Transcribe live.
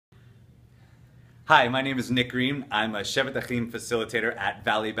Hi, my name is Nick Greene. I'm a Shevet Achim facilitator at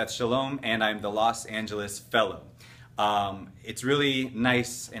Valley Beth Shaom, and I'm the Los Angeles Fellow. It's really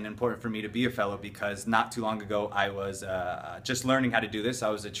nice and important for me to be a fellow because not too long ago I was just learning how to do this. I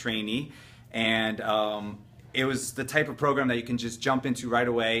was a trainee, and it was the type of program that you can just jump into right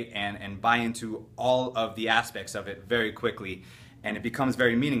away and buy into all of the aspects of it very quickly. And it becomes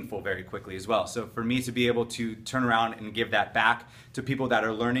very meaningful very quickly as well. So for me to be able to turn around and give that back to people that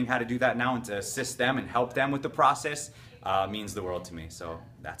are learning how to do that now and to assist them and help them with the process means the world to me. So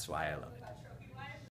that's why I love it.